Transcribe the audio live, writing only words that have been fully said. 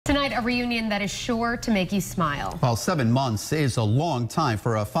Tonight, a reunion that is sure to make you smile. Well, 7 months is a long time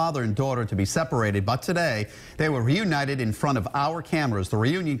for a father and daughter to be separated, but today they were reunited in front of our cameras. The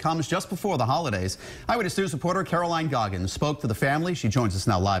reunion comes just before the holidays. Eyewitness News reporter Caroline Goggins spoke to the family. She joins us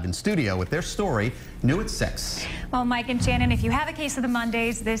now live in studio with their story, new at 6. Well, Mike and Shannon, if you have a case of the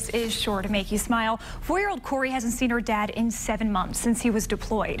Mondays, this is sure to make you smile. 4-year-old Corey hasn't seen her dad in 7 months since he was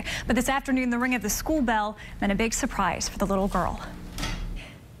deployed. But this afternoon, the ring of the school bell meant a big surprise for the little girl.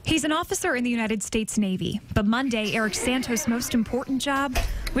 He's an officer in the United States Navy, but Monday, Eric Santos' most important job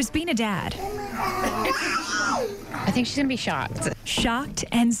was being a dad. I think she's going to be shocked. Shocked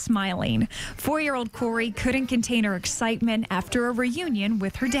and smiling. 4-year-old Corey couldn't contain her excitement after a reunion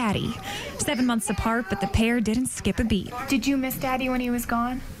with her daddy. 7 months apart, but the pair didn't skip a beat. Did you miss Daddy when he was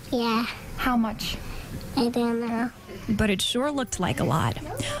gone? Yeah. How much? I don't know. But it sure looked like a lot.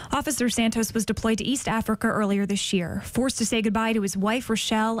 Officer Santos was deployed to East Africa earlier this year, forced to say goodbye to his wife,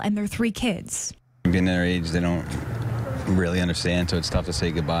 Rochelle, and their 3 kids. Being their age, they don't really understand, so it's tough to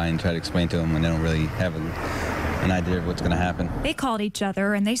say goodbye and try to explain to them when they don't really have an idea of what's going to happen. They called each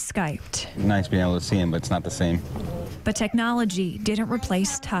other and they Skyped. Nice being able to see them, but it's not the same. But technology didn't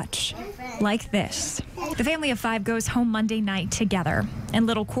replace touch. Like this. The family of 5 goes home Monday night together. And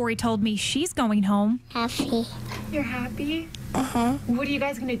little Corey told me she's going home. Happy. You're happy? Uh-huh. What are you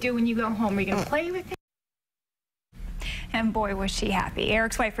guys going to do when you go home? Are you going to play with him? And boy, was she happy.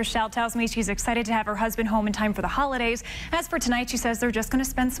 Eric's wife, Rochelle, tells me she's excited to have her husband home in time for the holidays. As for tonight, she says they're just going to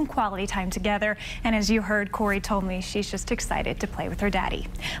spend some quality time together. And as you heard, Corey told me she's just excited to play with her daddy.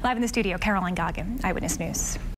 Live in the studio, Caroline Goggins, Eyewitness News.